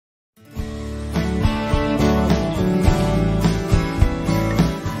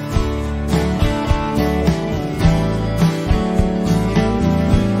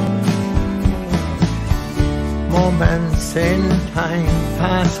in time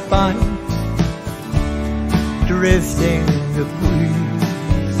passed by, drifting the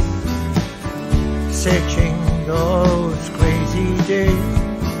breeze, searching those crazy days,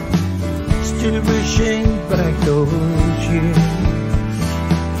 still wishing back those years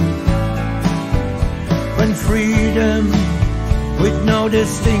when freedom with no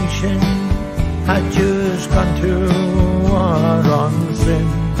distinction had just gone to war on sin.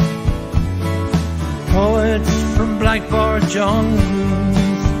 Poets from blackboard jungles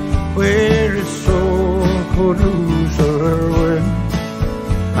where a soul could lose or win.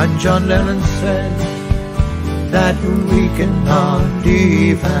 And John Lennon said that we cannot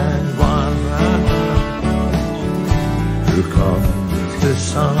even one. Here comes the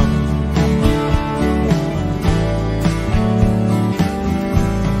sun.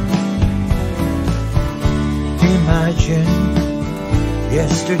 Imagine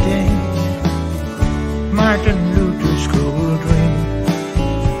yesterday, Martin Luther's cruel dream,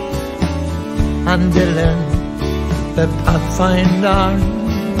 and Dylan, the pathfinder,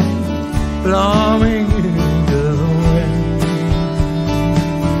 blowing in the wind.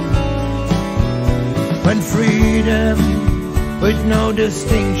 When freedom with no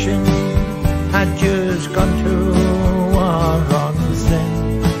distinction had just gone to war on sin.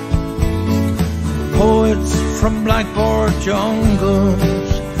 Poets from blackboard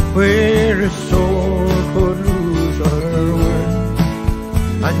jungles where a soul could lose or win.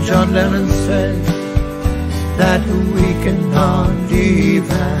 And John Lennon said that we cannot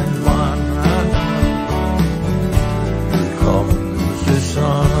even one. Here comes the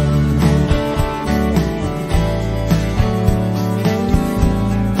sun.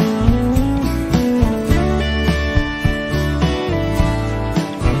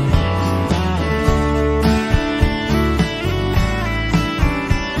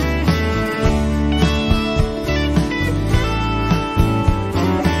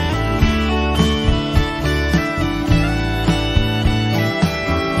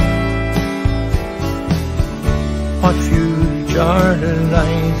 What future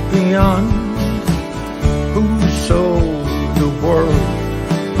lies beyond? Who sold the world?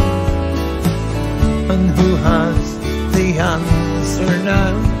 And who has the answer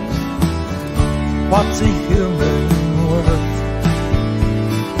now? What's a human worth?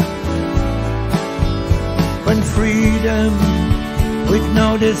 When freedom with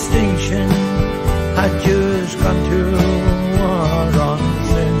no distinction had just gone to war on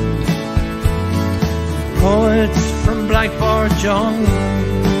sin. Poets from blackboard jungles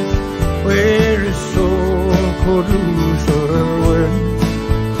where a soul could lose or win.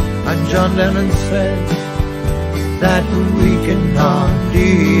 And John Lennon said that we cannot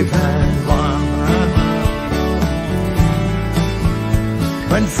even one.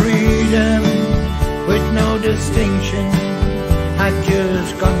 When freedom with no distinction had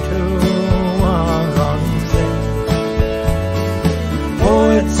just gone to war on sin.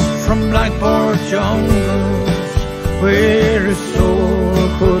 Poets from blackboard jungles where a soul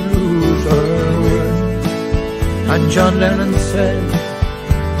could lose or win. And John Lennon said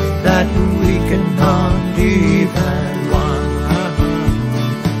that we cannot even one.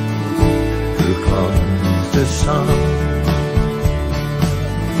 Here comes the sun.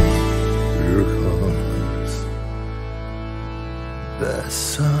 Here comes the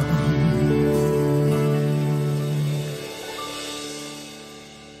sun.